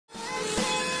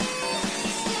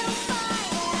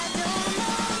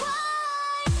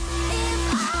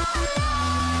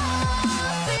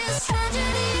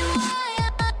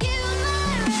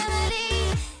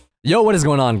Yo, what is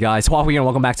going on, guys? Huahwi and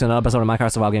welcome back to another episode of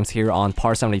Minecraft Survival Games here on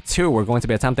Part 72. We're going to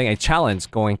be attempting a challenge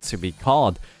going to be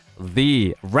called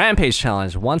the Rampage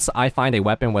Challenge. Once I find a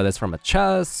weapon, whether it's from a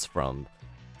chest, from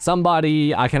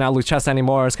somebody, I cannot loot chests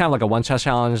anymore. It's kind of like a one chest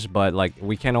challenge, but like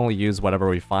we can only use whatever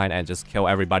we find and just kill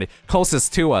everybody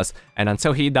closest to us. And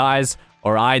until he dies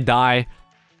or I die,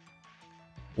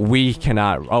 we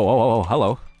cannot... Oh,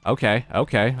 hello. Okay,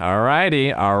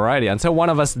 alrighty. Until one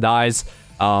of us dies,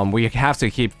 we have to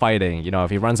keep fighting. You know,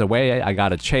 if he runs away, I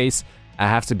gotta chase. I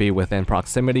have to be within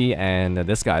proximity, and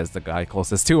this guy is the guy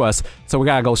closest to us. So we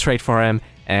gotta go straight for him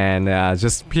and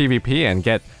just PvP and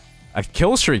get a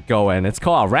kill streak going. It's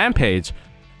called a rampage.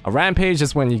 A rampage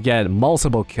is when you get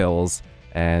multiple kills,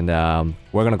 and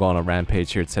we're gonna go on a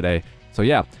rampage here today. So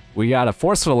yeah, we gotta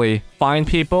forcefully find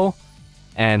people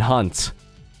and hunt.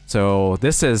 So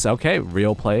this is, okay,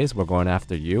 real plays. We're going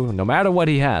after you. No matter what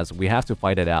he has, we have to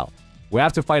fight it out. We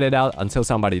have to fight it out until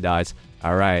somebody dies.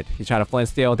 Alright, he tried to flint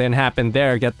steal, didn't happen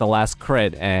there, get the last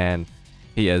crit, and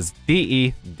he is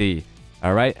DED.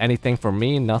 Alright, anything for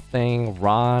me? Nothing.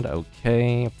 Rod,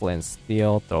 okay. Flint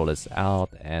steal, throw this out,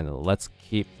 and let's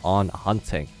keep on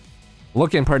hunting.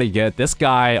 Looking pretty good. This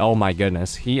guy, oh my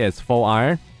goodness, he is full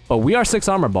iron. But we are 6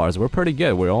 armor bars. We're pretty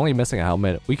good. We're only missing a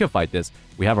helmet. We could fight this.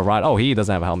 We have a rod. Oh, he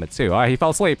doesn't have a helmet too. Alright, he fell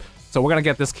asleep. So we're gonna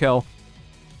get this kill.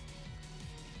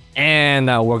 And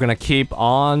we're gonna keep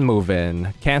on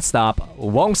moving. Can't stop.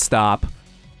 Won't stop.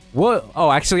 What? Oh,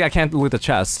 actually, I can't loot the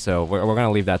chest. So we're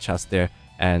gonna leave that chest there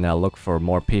and look for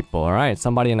more people. All right,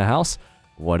 somebody in the house.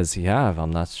 What does he have?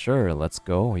 I'm not sure. Let's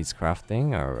go. He's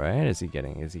crafting. All right. Is he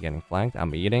getting flanked?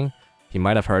 I'm eating. He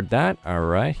might have heard that. All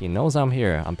right. He knows I'm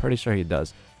here. I'm pretty sure he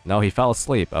does. No, he fell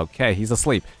asleep. Okay, he's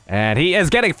asleep, and he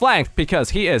is getting flanked because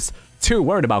he is too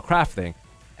worried about crafting.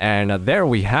 And there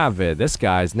we have it. This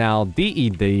guy's now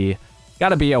DED.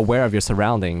 Gotta be aware of your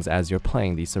surroundings as you're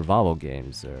playing these survival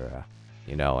games, or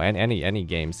you know, and any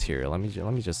games here. Let me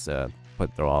just throw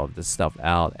all of this stuff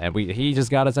out. And he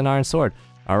just got us an iron sword.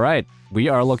 All right, we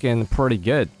are looking pretty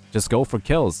good. Just go for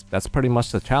kills. That's pretty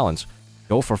much the challenge.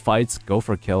 Go for fights, go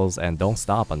for kills, and don't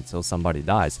stop until somebody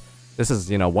dies. This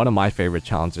is, you know, one of my favorite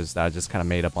challenges that I just kind of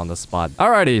made up on the spot.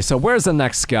 Alrighty, so where's the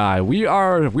next guy? We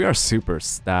are super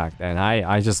stacked, and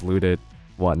I just looted,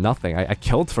 what, nothing. I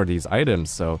killed for these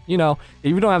items, so, you know,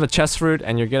 if you don't have a chest fruit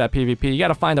and you're good at PvP, you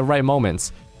gotta find the right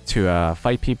moments to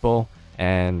fight people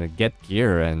and get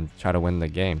gear and try to win the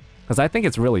game. Because I think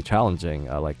it's really challenging,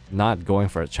 like, not going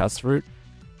for a chest fruit.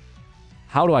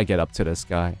 How do I get up to this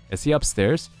guy? Is he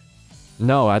upstairs?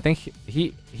 No, I think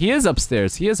he is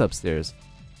upstairs. He is upstairs.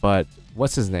 But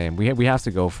what's his name? We have to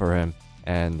go for him,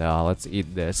 and let's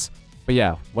eat this. But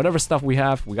yeah, whatever stuff we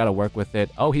have, we gotta work with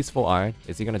it. Oh, he's full iron.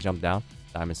 Is he gonna jump down?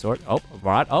 Diamond sword. Oh,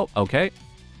 rod. Oh, okay.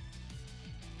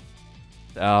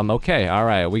 Okay, all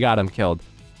right, we got him killed.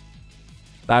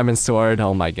 Diamond sword.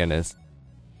 Oh my goodness.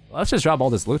 Let's just drop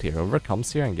all this loot here. Whoever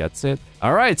comes here and gets it.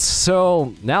 All right,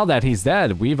 so now that he's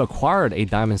dead, we've acquired a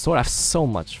diamond sword. I have so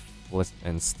much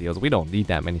and steals. We don't need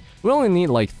that many. We only need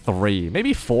like 3,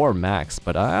 maybe 4 max,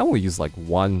 but I only use like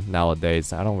 1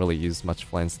 nowadays. I don't really use much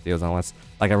flint steals unless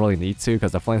like I really need to,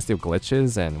 because the flint steel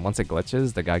glitches, and once it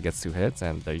glitches, the guy gets 2 hits,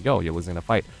 and there you go, you're losing the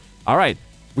fight. All right,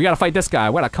 we gotta fight this guy.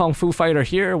 We got a kung fu fighter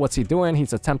here. What's he doing?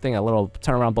 He's attempting a little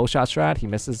turnaround bowshot strat. He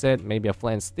misses it. Maybe a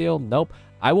flint steel. Nope.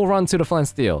 I will run to the flint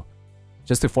steel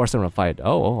just to force him to fight.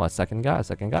 Oh, a second guy.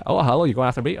 Oh, hello, you going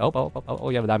after me? Oh,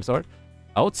 you have a diamond sword.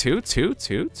 Oh, two.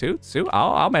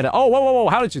 Oh, man. Oh, whoa.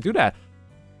 How did you do that?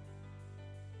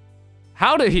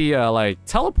 How did he, like,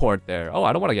 teleport there? Oh,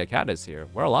 I don't want to get Katniss here.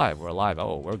 We're alive.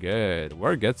 Oh, we're good.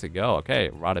 We're good to go. Okay,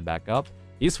 rotted back up.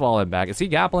 He's falling back. Is he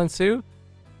gappling too?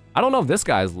 I don't know if this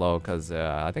guy's low, because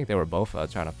I think they were both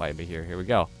trying to fight me here. Here we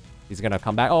go. He's going to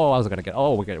come back. Oh, I was going to get...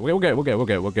 Oh, we're good.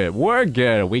 We're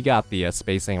good. We got the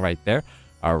spacing right there.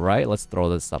 All right, let's throw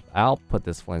this stuff out. Put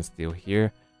this flint steel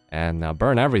here. And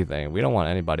burn everything. We don't want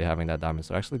anybody having that diamond.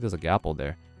 So actually, there's a gapple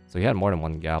there. So he had more than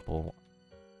 1 gapple.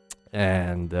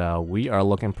 And we are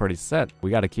looking pretty set.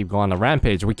 We got to keep going on the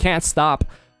rampage. We can't stop.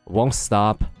 Won't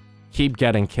stop. Keep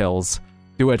getting kills.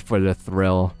 Do it for the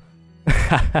thrill.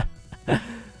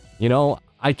 You know,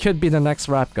 I could be the next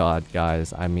rap god,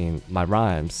 guys. I mean, my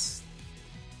rhymes,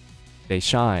 they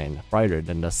shine brighter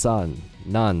than the sun.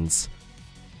 Nuns.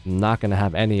 I'm not going to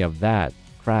have any of that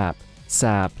crap.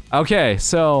 Sap. Okay,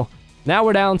 so now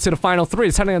we're down to the final 3.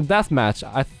 It's heading a deathmatch.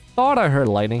 I thought I heard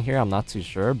lightning here. I'm not too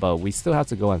sure, but we still have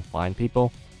to go and find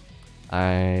people.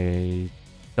 I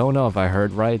don't know if I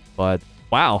heard right, but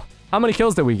wow. How many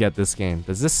kills did we get this game?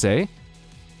 Does this say?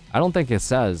 I don't think it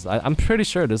says. I'm pretty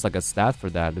sure there's like a stat for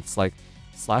that. It's like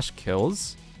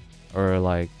 /kills or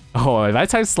like... Oh, if I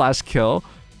type /kill,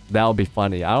 That would be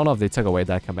funny. I don't know if they took away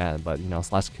that command, but you know,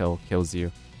 slash kill kills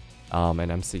you.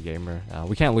 And MC Gamer.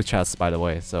 We can't loot chests, by the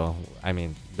way, so I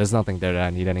mean, there's nothing there that I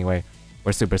need anyway.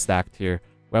 We're super stacked here.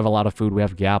 We have a lot of food. We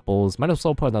have gapples. Might as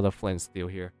well put another flint and steel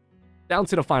here. Down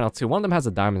to the final two. One of them has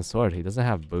a diamond sword. He doesn't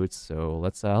have boots, so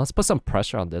let's put some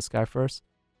pressure on this guy first.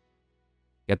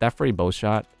 Get that free bow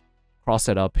shot. Cross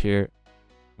it up here.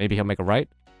 Maybe he'll make a right.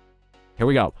 Here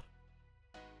we go.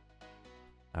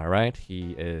 All right,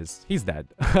 he's dead.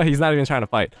 He's not even trying to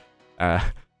fight.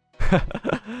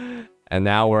 And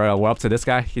now we're up to this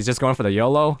guy. He's just going for the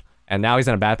YOLO, and now he's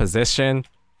in a bad position.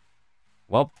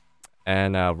 Well,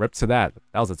 and rip to that.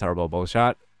 That was a terrible bow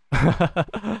shot.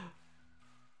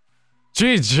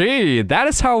 GG, that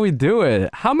is how we do it.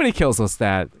 How many kills was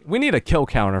that? We need a kill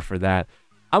counter for that.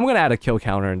 I'm gonna add a kill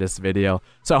counter in this video.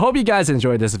 So I hope you guys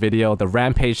enjoyed this video, the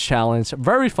Rampage challenge.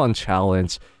 Very fun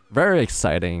challenge, very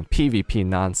exciting, PvP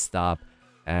non-stop.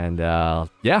 And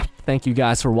yeah, thank you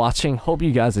guys for watching. Hope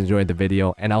you guys enjoyed the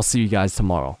video, and I'll see you guys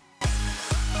tomorrow.